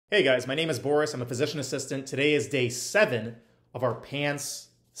Hey guys, my name is Boris. I'm a physician assistant. Today is day 7 of our PANCE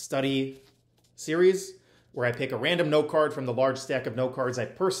study series, where I pick a random note card from the large stack of note cards I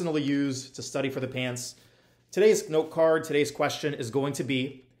personally use to study for the PANCE. Today's note card, today's question is going to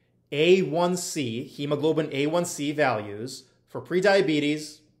be A1C, hemoglobin A1C values for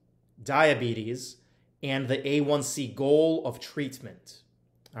prediabetes, diabetes, and the A1C goal of treatment.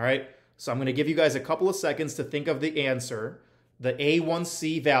 All right, so I'm going to give you guys a couple of seconds to think of the answer. The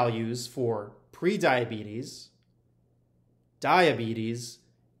A1C values for prediabetes, diabetes,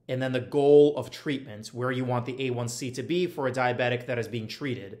 and then the goal of treatment, where you want the A1C to be for a diabetic that is being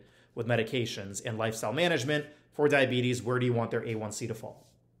treated with medications, and lifestyle management for diabetes, where do you want their A1C to fall?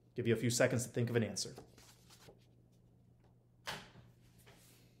 Give you a few seconds to think of an answer.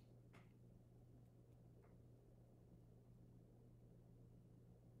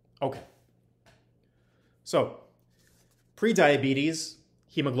 Okay. So, prediabetes,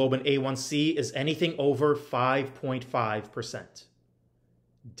 hemoglobin A1C is anything over 5.5%.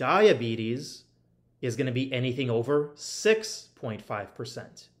 Diabetes is going to be anything over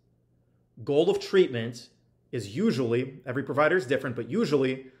 6.5%. Goal of treatment is usually, every provider is different, but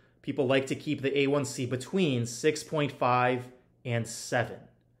usually people like to keep the A1C between 6.5 and 7.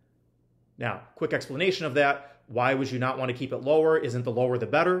 Now, quick explanation of that. Why would you not want to keep it lower? Isn't the lower the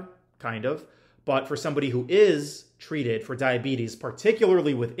better? Kind of. But for somebody who is treated for diabetes,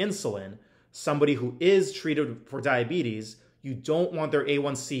 particularly with insulin, somebody who is treated for diabetes, you don't want their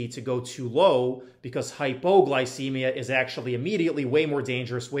A1C to go too low, because hypoglycemia is actually immediately way more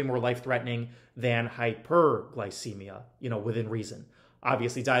dangerous, way more life-threatening than hyperglycemia, within reason.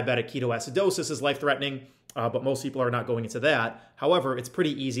 Obviously, diabetic ketoacidosis is life-threatening, but most people are not going into that. However, it's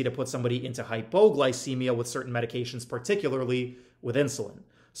pretty easy to put somebody into hypoglycemia with certain medications, particularly with insulin.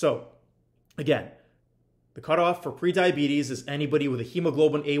 So, again, the cutoff for prediabetes is anybody with a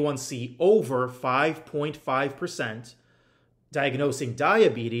hemoglobin A1C over 5.5%. Diagnosing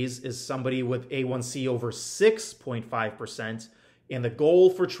diabetes is somebody with A1C over 6.5%. And the goal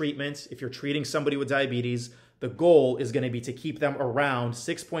for treatment, if you're treating somebody with diabetes, the goal is going to be to keep them around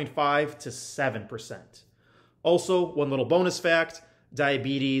 6.5 to 7%. Also, one little bonus fact,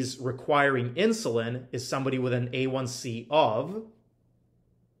 diabetes requiring insulin is somebody with an A1C of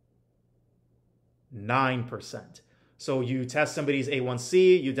 9%. So you test somebody's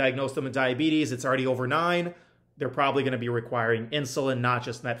A1C, you diagnose them with diabetes, it's already over 9. They're probably going to be requiring insulin, not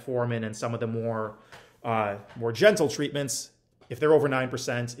just metformin and some of the more gentle treatments. If they're over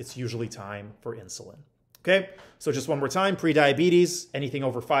 9%, it's usually time for insulin. Okay, so just one more time, prediabetes, anything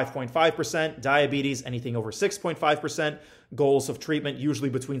over 5.5%, diabetes, anything over 6.5%, goals of treatment usually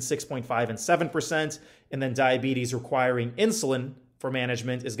between 6.5 and 7%, and then diabetes requiring insulin for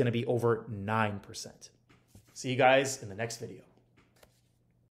management is going to be over 9%. See you guys in the next video.